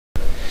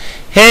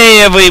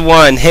Hey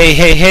everyone,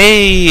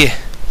 hey,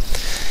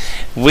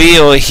 we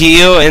are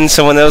here in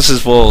someone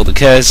else's world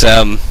because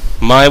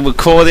my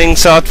recording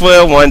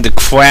software wanted to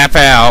crap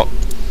out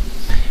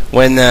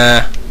when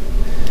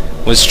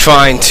was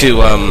trying to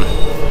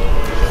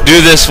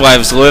do this while I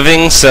was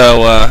living,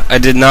 so I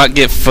did not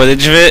get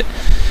footage of it.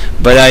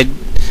 But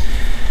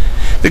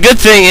the good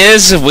thing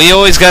is we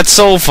always got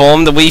soul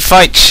form that we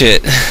fight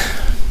shit.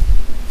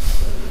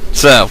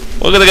 So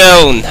we're gonna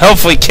go and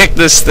hopefully kick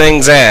this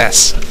thing's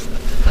ass.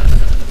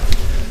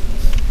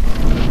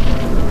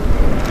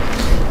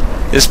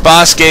 This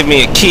boss gave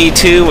me a key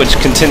too, which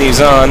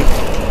continues on.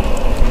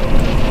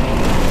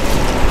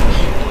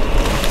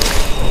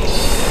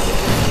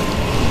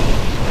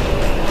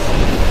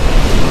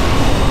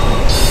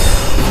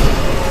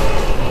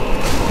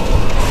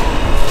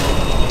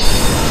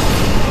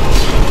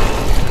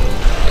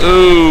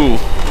 Ooh.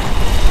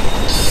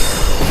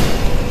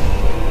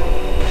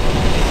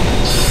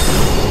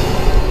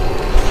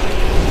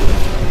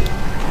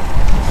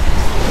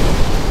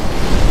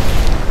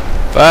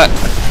 But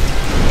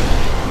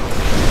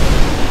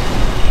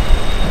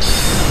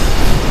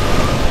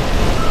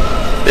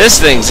this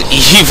thing's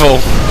evil.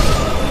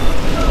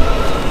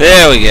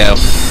 There we go.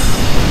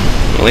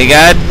 We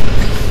got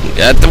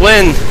the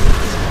win.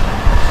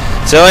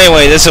 So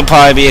anyway, this will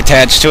probably be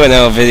attached to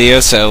another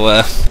video,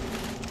 so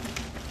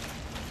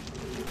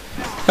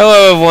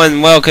hello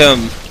everyone,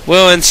 welcome.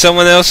 We're in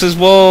someone else's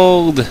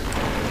world.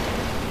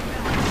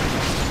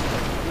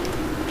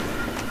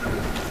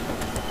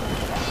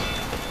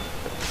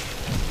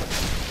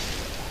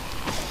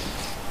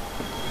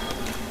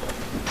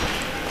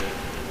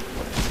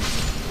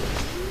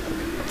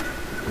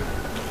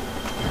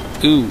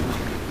 Ooh,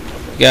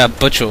 got a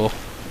butcher.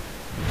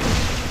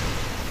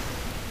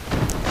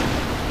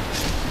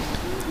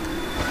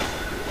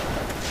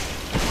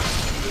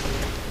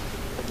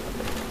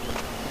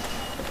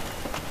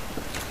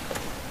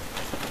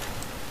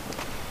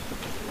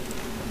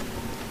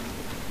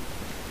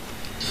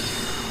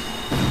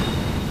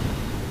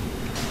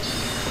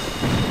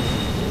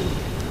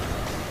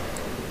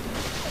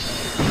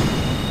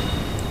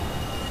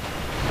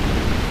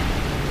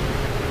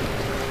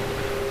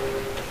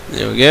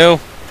 There we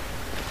go.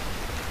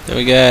 Then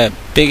we got a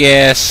big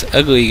ass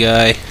ugly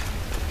guy.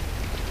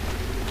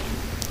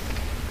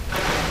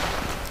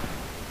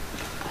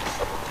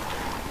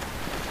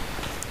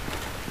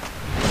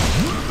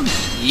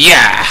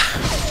 Yeah.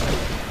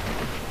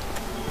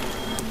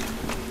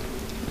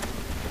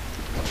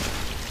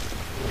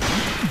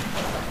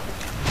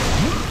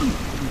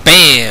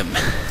 Bam.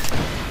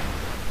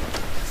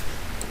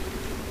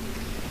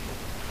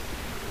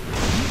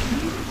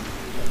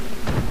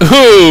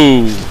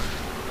 Ooh.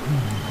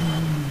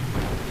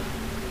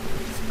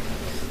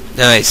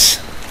 Nice.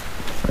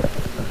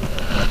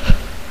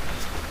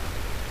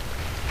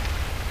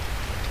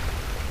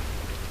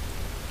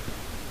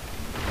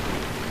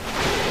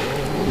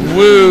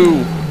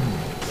 Woo.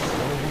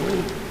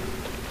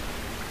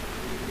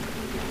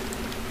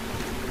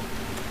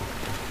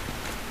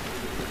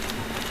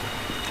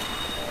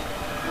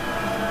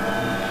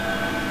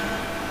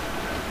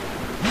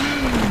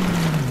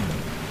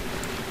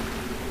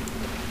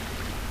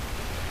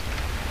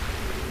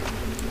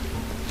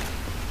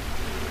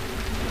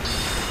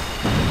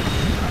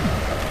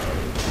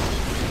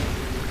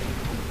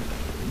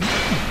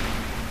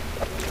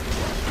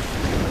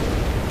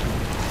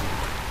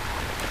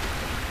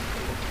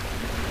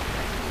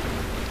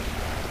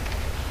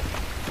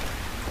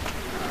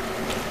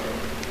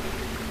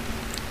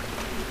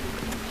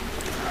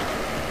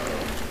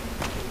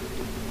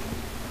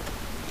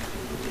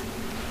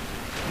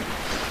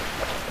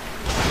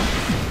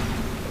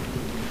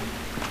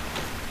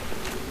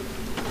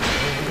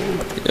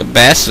 The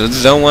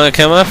bastards don't want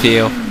to come up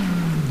here.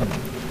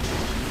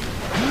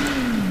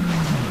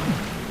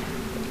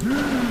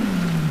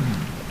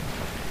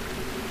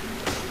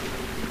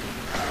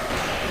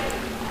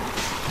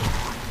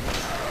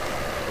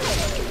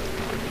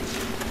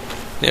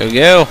 There we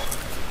go.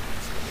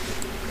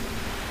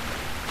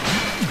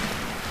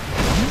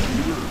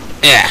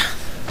 Yeah.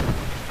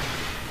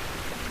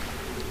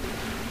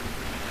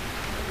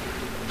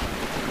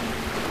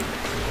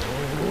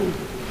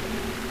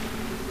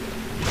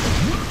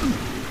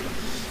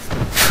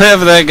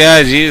 Whatever that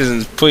guy's using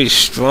is pretty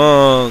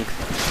strong.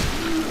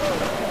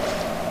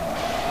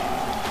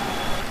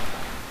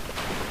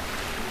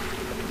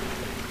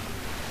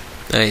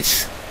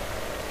 Nice.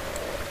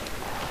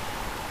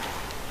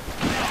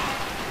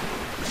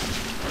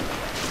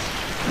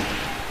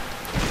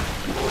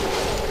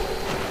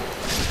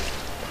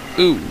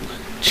 Ooh,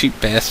 cheap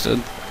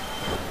bastard.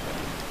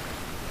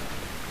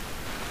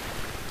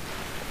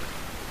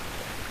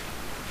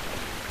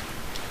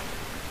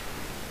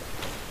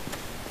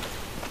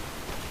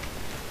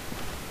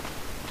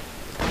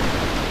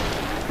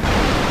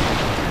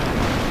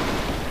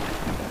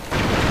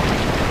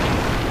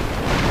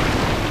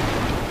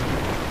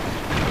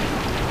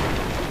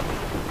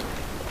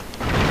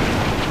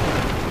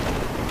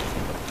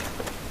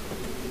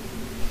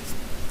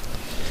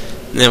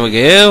 There we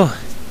go.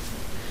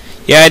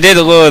 Yeah, I did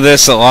a little of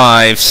this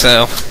alive,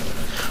 so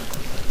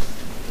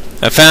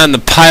I found the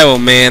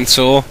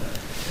Pyromancer,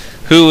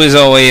 who was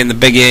all the way in the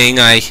beginning.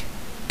 I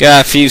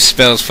got a few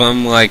spells from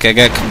him, like I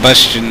got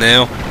Combustion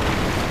now.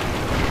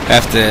 I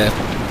have to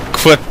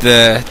equip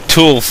the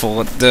tool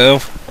for it,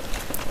 though.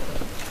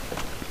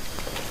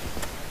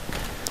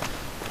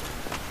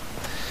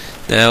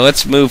 Now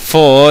let's move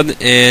forward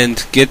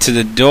and get to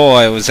the door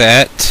I was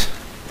at.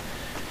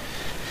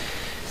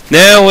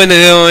 Now we're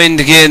going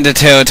to get into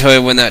territory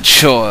we're not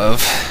sure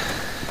of.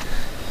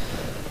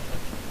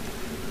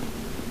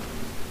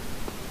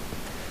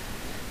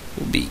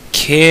 Be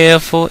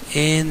careful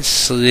and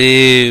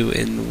slow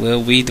and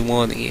we'll read the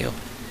warning here.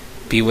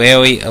 Be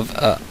wary of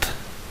up.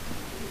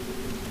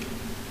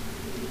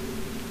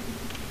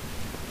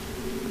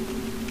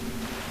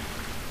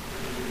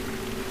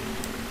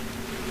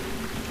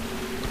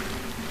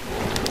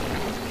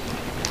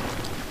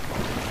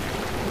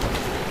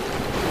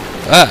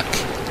 Fuck.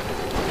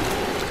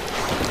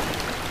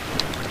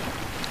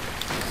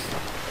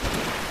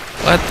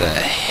 What the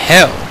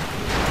hell?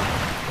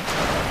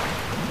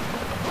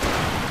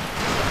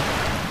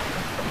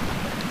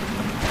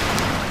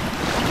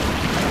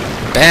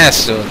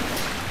 Bastard.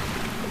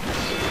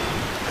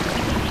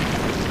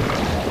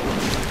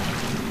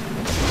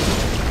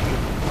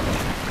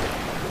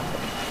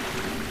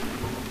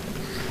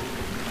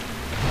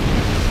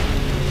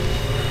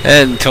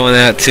 That didn't turn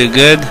out too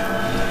good.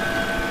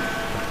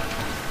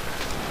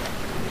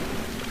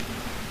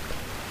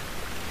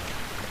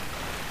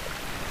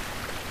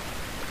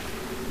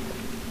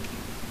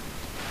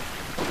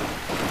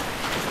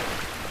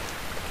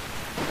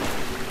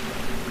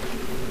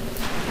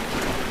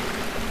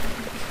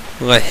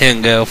 Let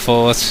him go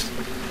for us.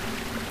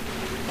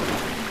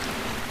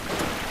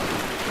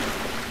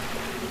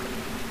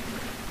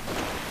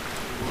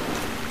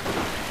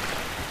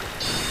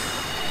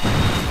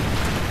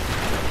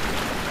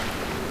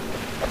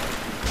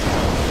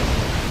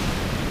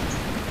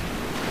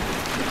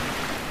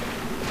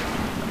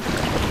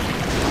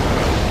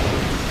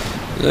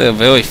 They're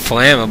very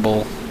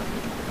flammable.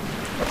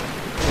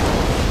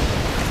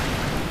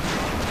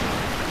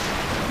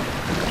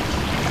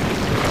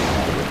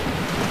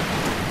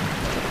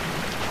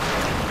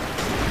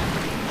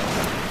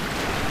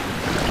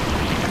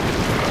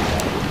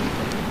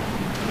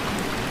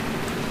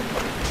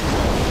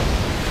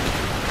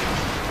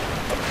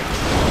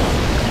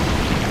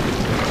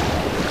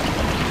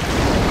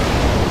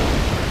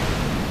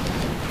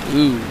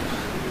 Ooh,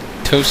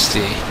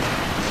 toasty.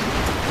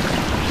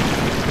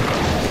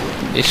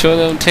 They sure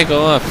don't take a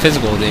lot of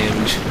physical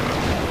damage.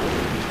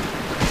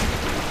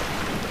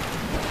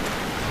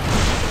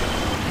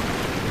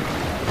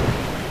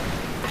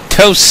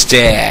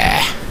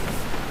 Toasty!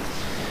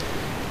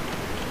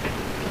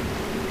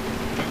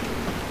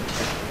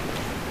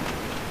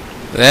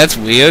 That's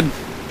weird.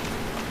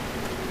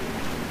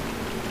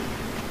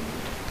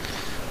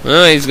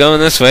 Well, he's going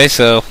this way,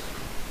 so...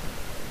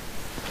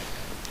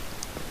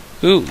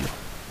 Ooh.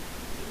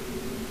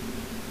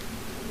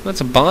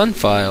 What's a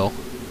bonfire?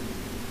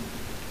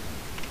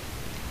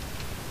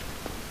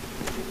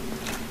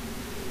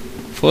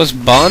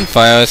 First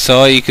bonfire I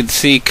saw you could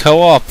see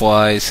co-op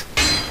wise.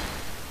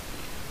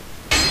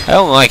 I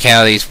don't like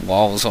how these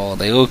walls are.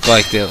 They look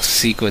like they're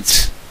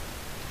secrets.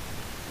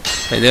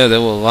 I know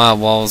there were a lot of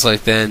walls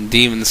like that in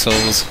Demon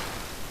Souls.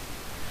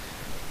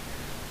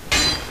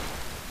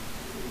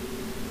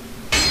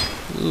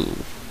 Ooh.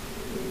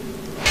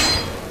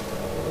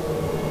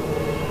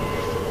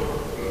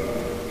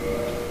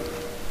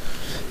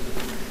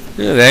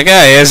 Yeah, that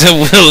guy has a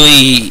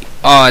really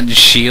odd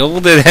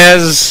shield. It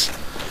has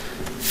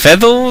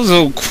feathers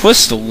or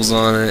crystals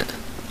on it.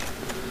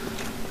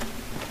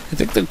 I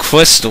think they're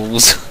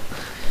crystals.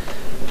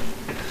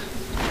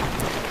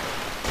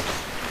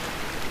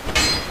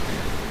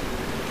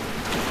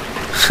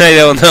 I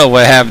don't know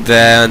what happened to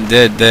that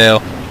undead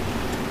though.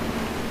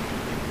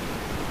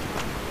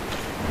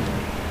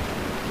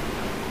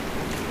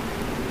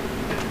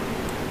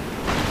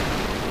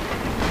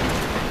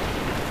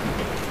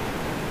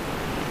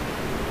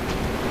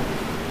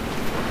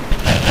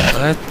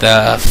 What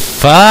the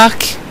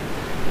fuck?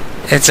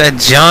 It's a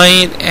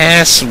giant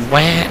ass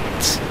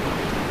rat.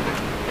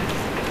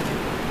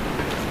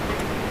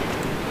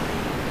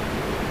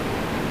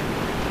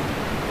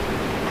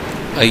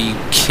 Are you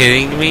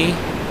kidding me?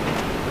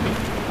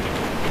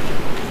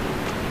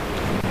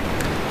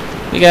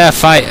 We gotta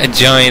fight a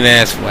giant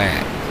ass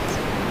rat.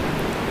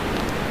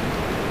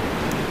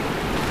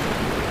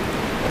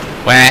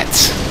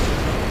 Rats.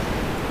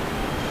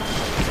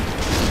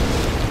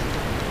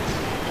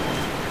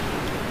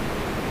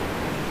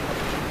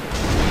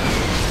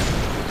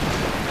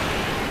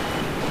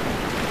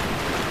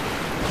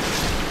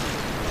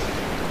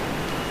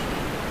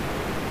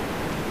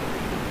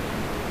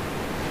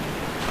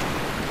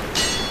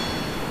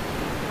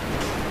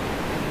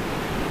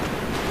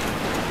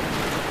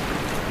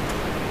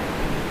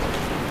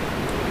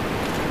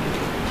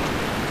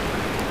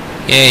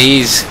 Yeah,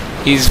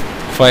 he's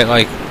quite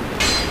like...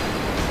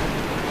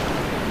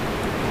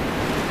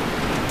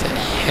 The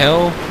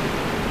hell?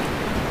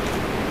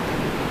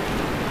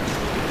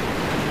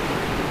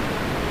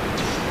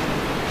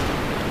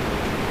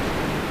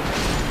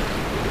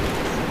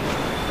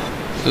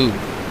 Ooh.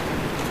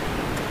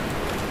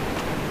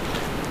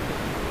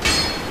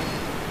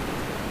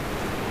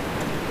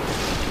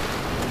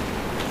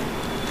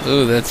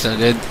 Ooh, that's not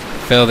good.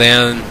 Fell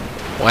down.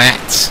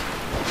 Whacks.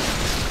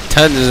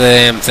 Tons of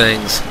damn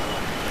things.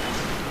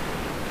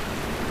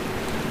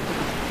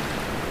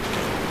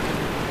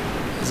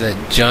 There's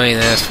that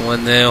giant ass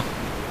one now.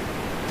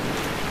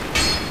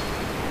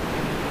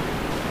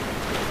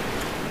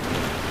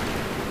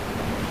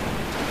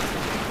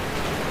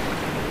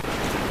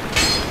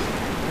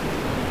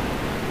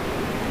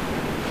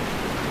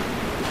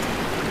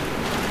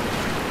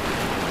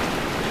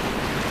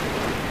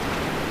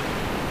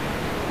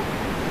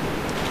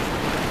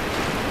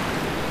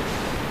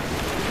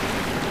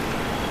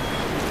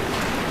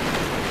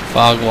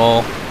 Fog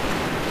wall.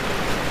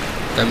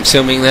 I'm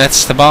assuming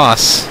that's the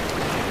boss.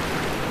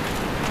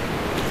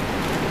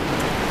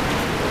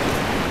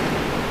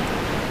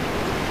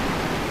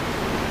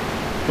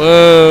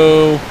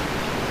 Whoa.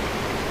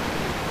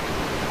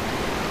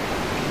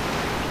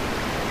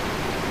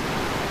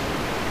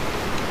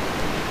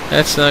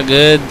 That's not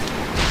good.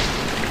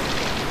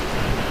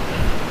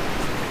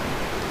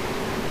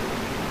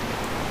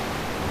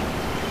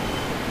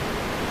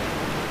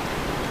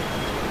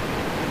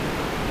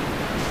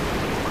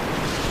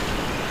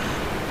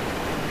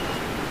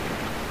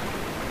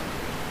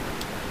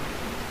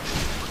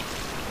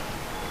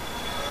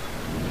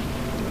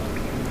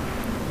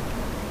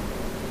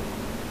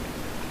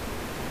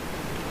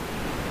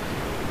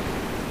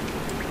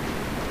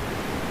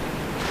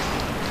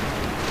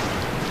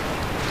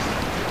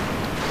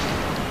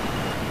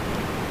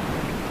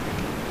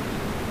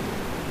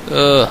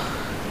 Ugh.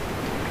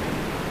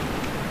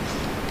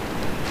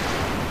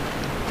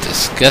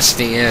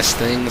 Disgusting ass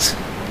things.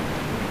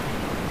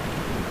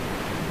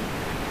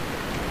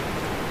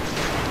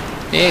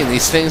 Hey,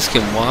 these things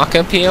can walk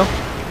up here?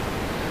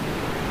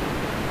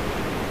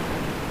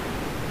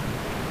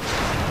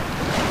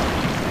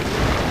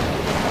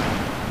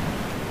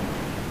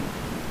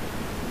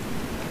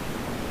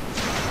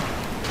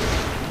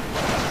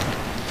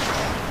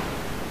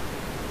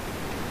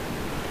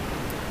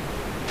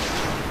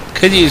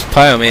 Could use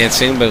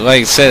pyromancing, but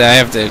like I said, I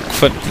have to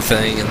equip the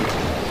thing and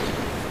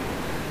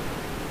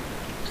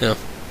yeah.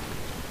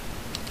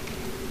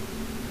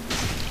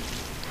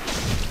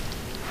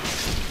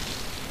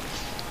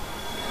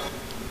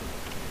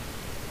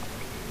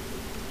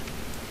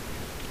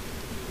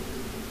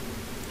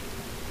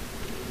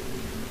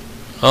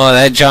 Oh,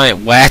 that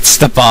giant Wat's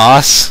the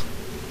boss.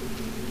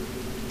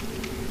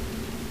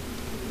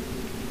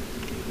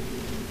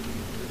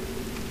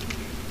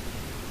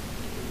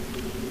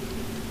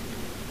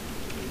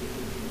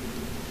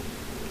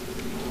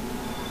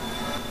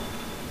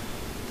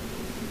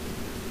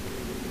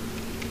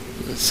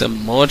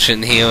 Some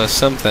merchant here or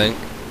something.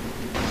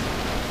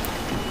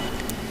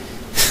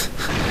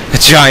 A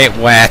giant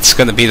Wat's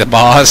gonna be the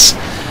boss.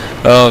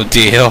 Oh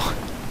dear.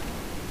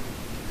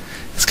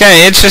 It's kind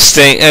of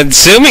interesting.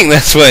 Assuming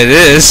that's what it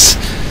is.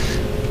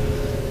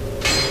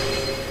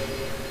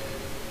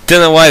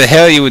 Don't know why the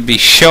hell you would be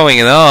showing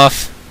it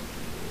off.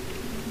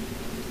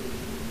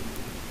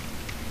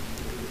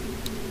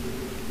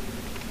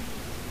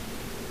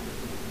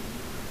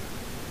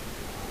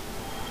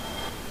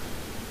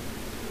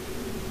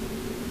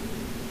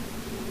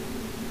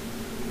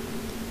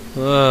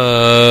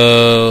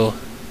 Whoa.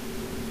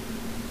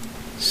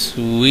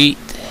 Sweet.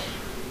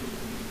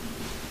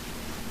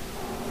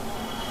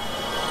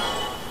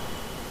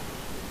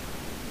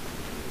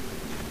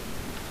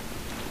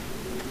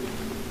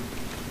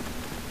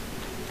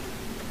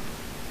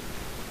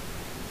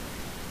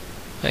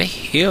 I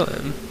hear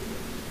him.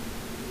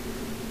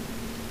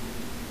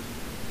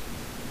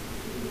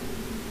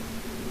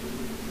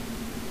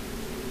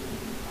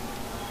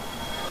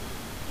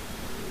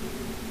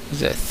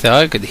 I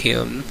thought I could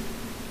hear him.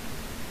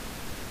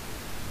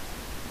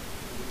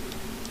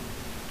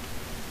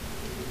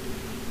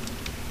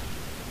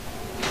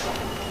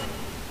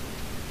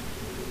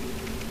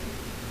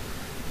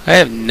 I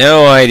have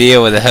no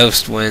idea where the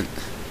host went.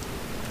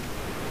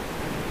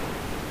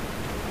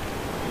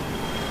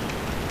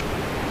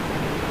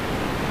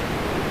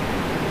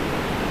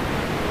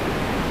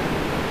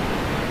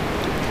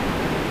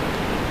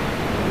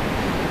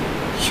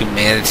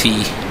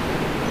 Humanity.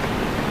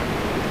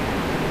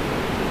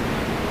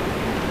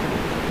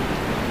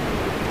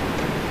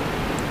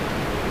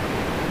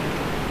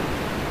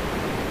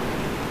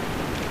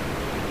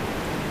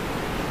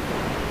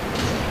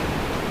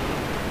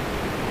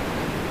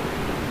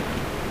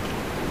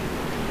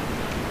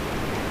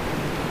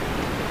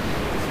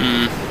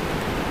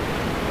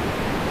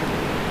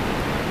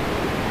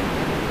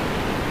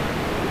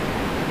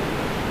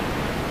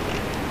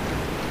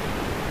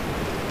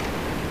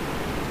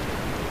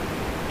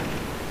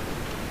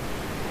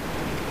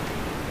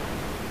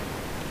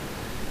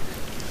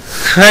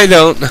 I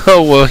don't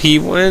know where he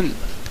went.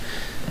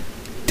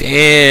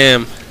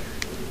 Damn.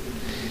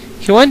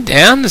 He went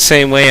down the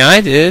same way I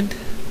did.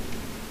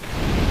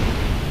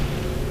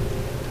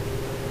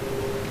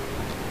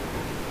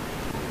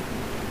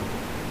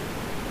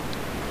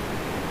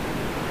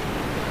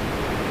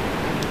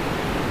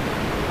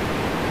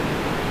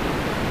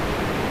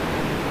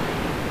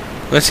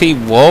 Was he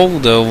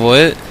walled over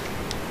it?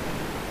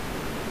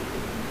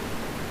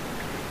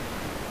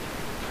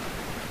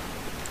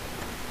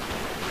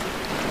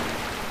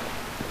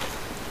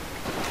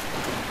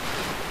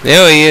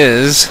 There he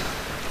is.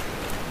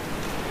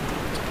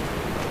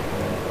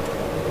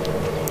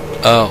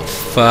 Oh,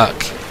 fuck.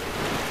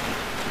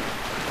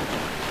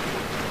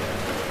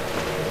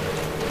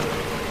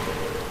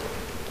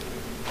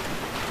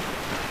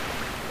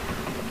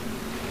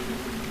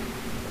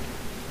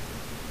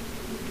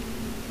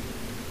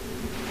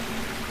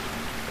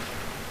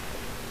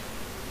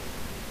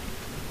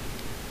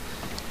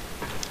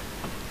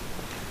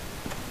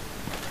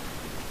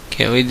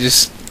 Can't we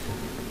just...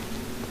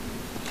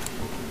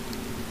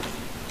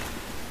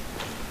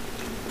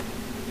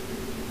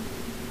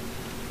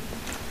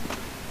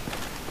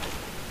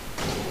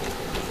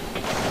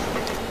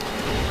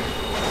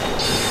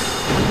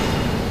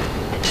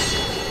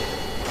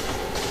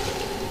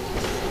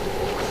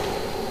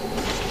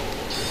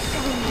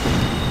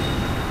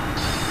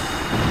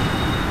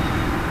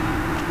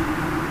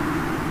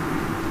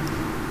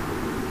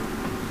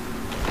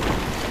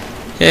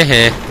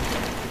 Heh.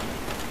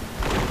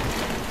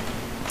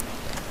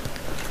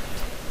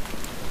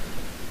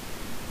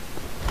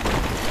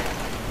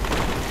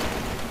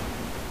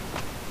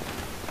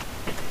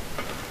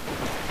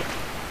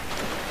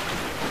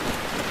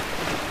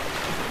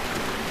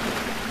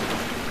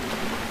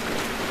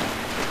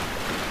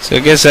 So I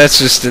guess that's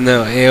just in the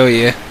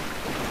area.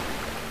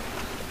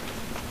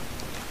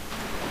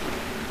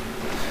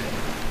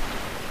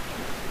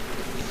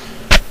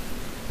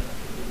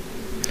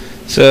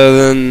 So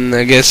then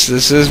I guess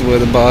this is where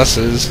the boss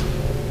is.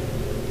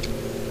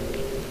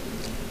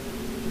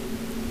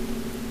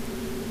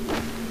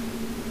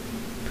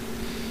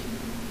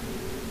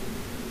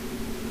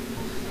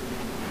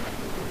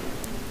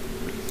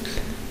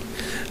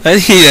 I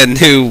need a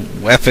new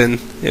weapon.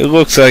 It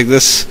looks like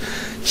this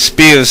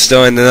spear is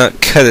starting to not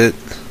cut it.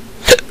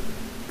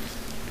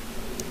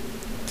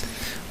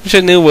 Wish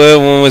I knew where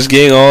everyone was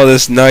getting all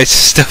this nice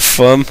stuff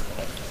from.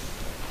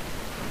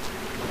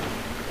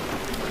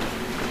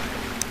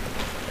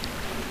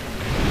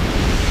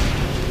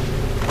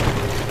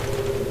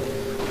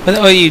 What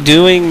are you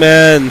doing,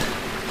 man?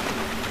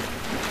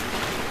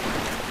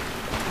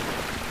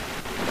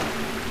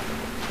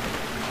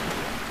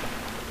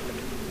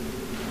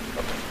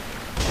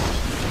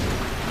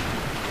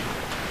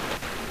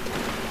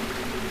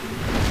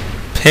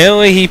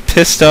 Apparently he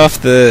pissed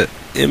off the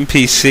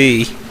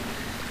NPC.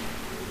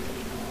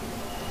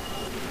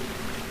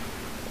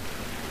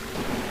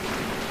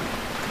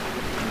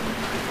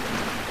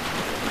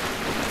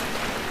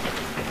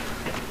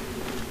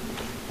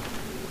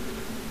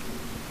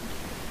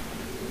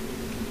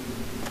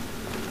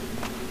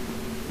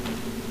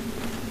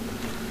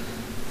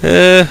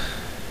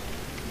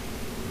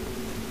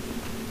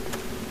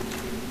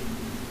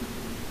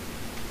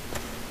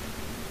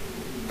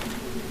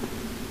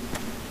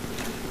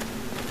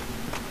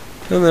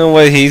 I don't know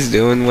what he's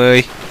doing,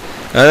 really.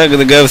 I'm not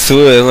gonna go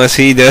through it unless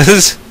he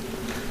does.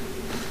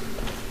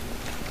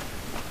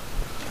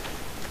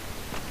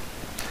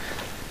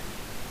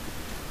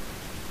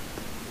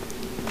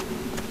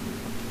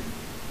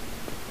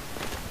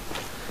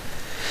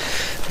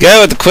 The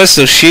guy with the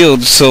crystal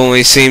shield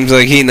certainly seems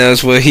like he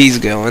knows where he's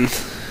going.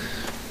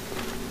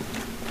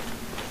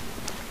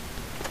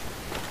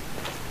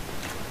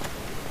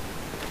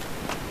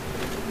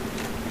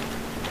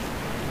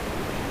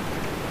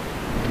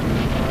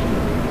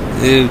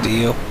 Oh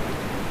deal.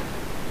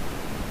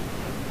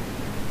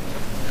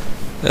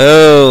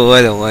 Oh,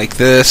 I don't like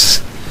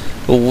this.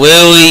 A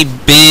really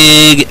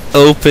big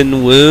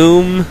open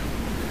room.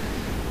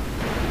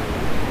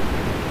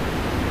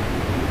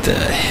 The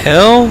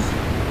hell?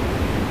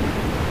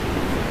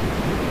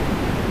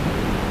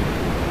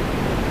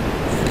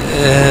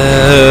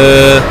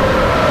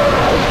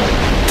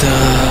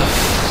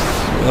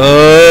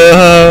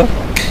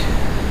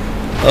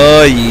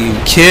 Are you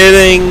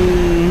kidding?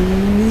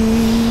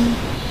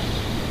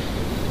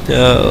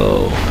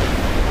 No.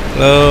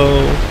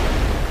 Oh.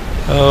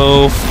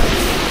 Oh.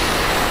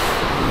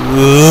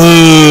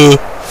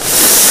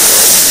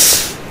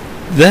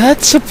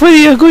 That's a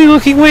pretty ugly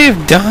looking way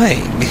of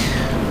dying.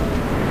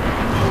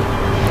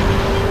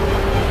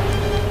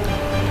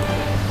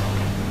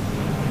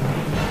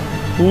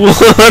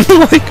 What?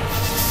 Like...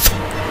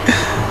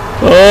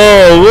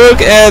 Oh,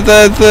 look at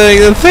that thing.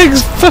 The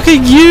thing's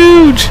fucking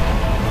huge.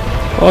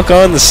 Walk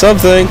on to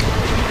something.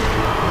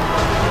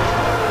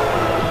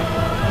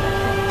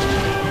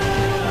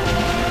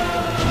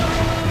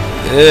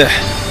 Ugh.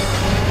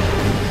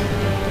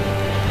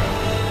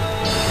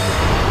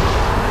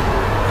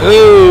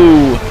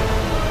 Ooh.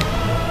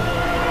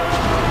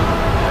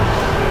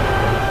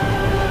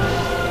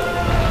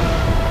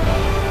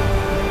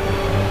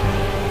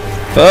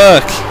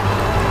 Fuck.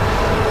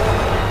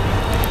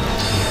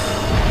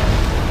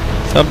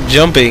 Stop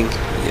jumping, you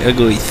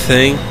ugly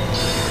thing.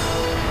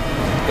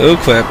 Oh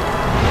crap.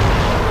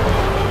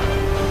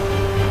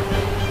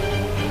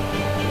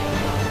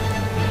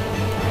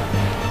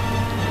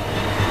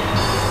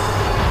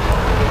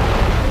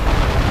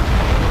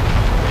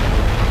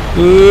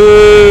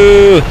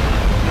 Ooh.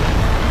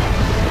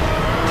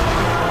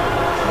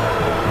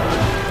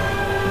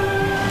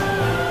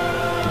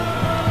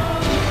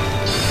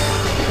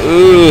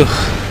 Ooh.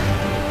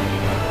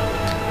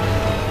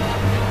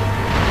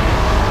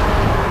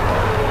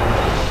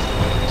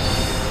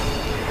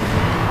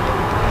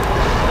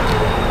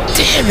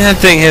 Damn, that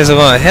thing has a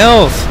lot of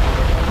health.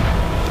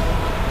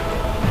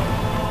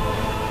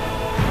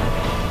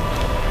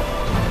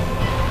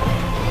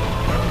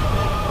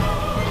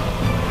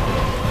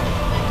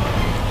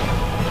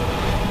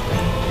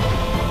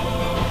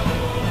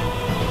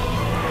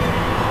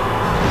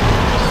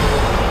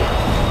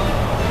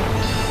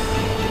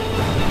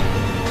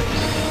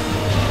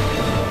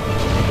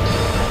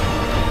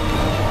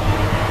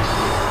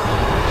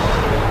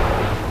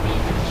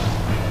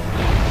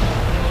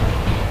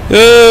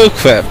 Oh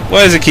crap,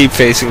 why does it keep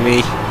facing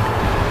me?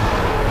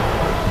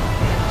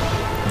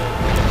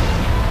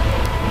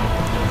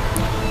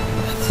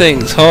 That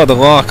thing's hard to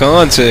lock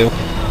onto.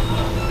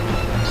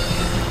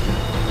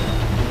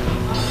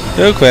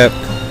 Oh crap.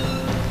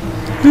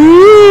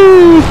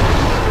 Woo!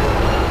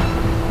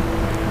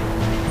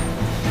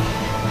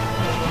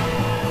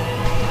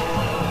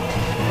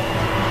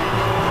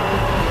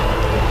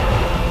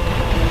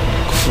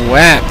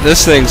 Crap,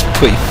 this thing's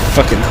pretty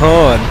fucking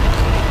hard.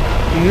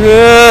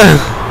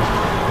 Ugh.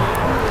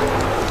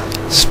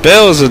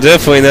 Spells are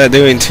definitely not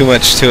doing too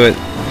much to it.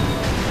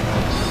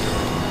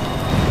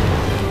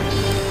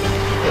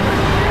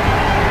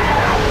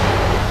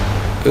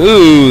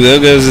 Ooh, there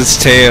goes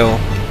its tail.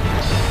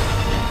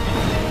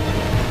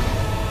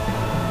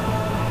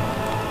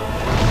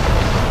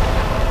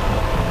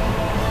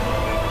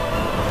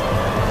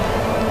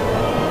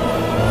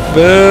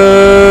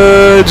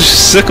 Fudge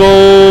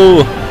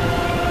sickle.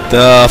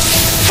 The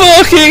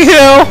fucking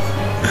hell.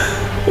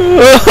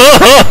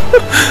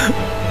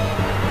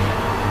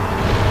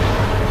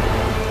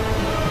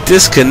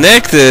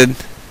 Disconnected?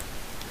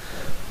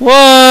 What?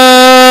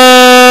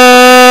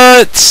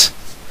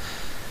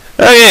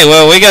 Okay,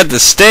 well, we got the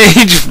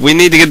stage. We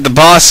need to get the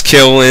boss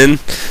kill in.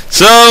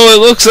 So, it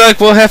looks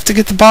like we'll have to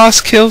get the boss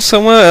kill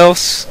somewhere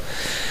else.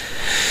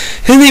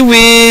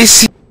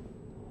 Anyways.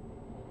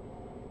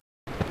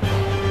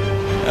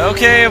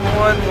 Okay,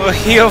 everyone, we're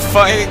here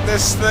fighting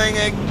this thing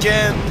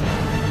again.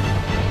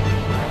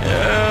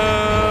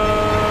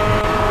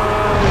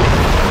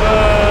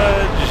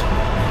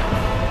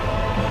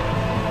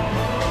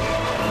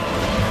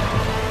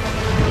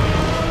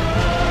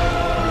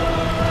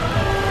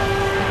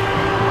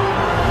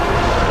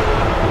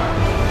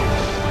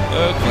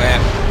 Oh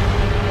crap.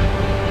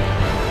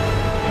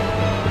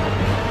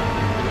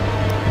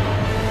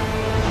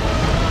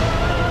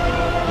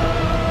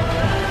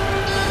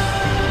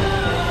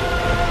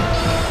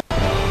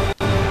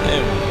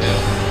 There we go.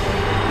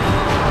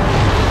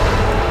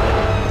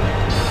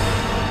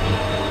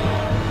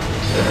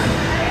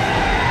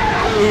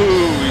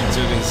 Ooh, we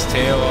took his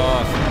tail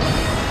off.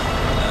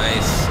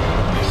 Nice.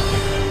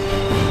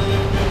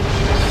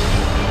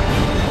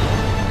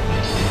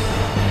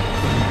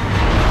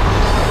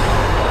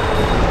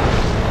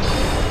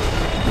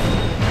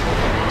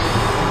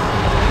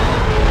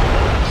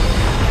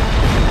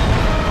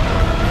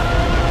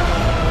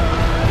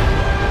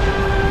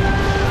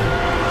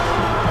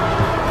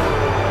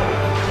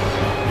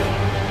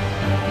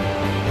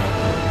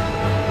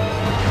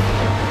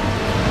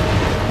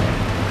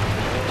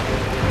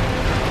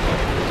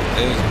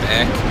 Goes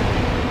back.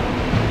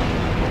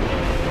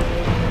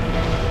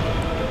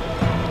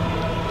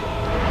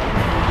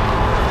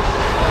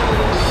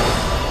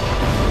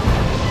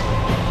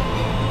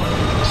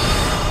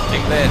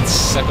 Take that,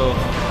 sucker.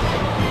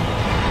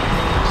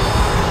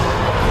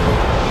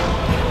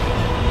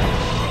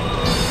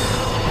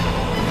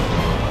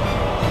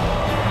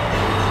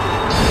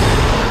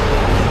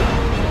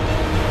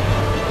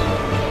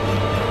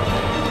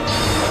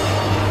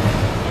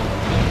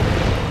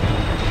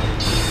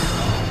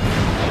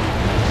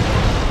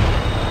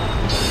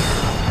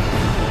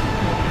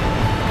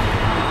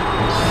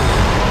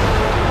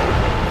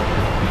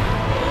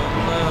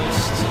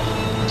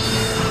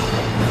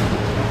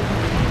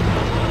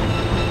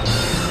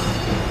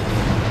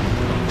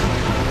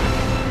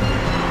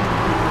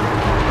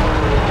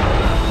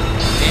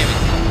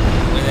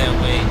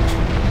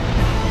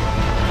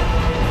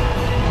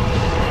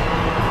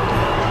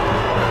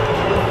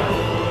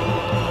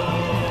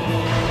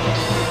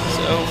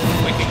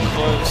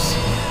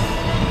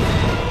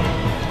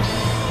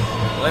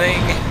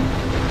 Winning.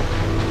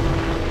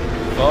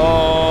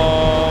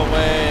 Fall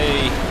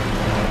away.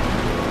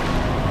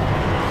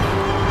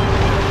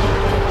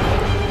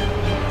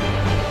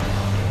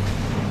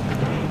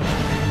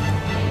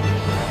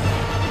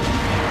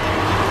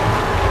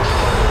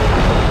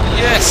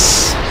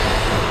 Yes.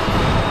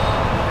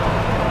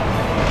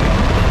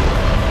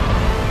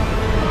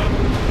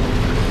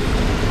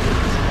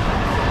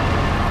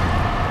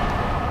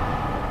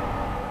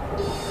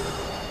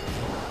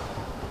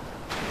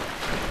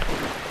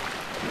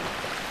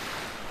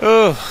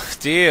 Oh,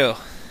 dear.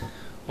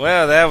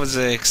 Well, that was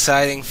an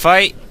exciting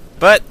fight,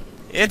 but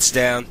it's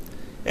down.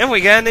 And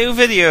we got a new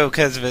video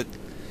because of it.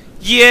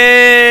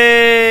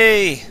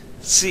 Yay!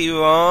 See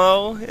you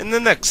all in the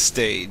next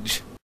stage.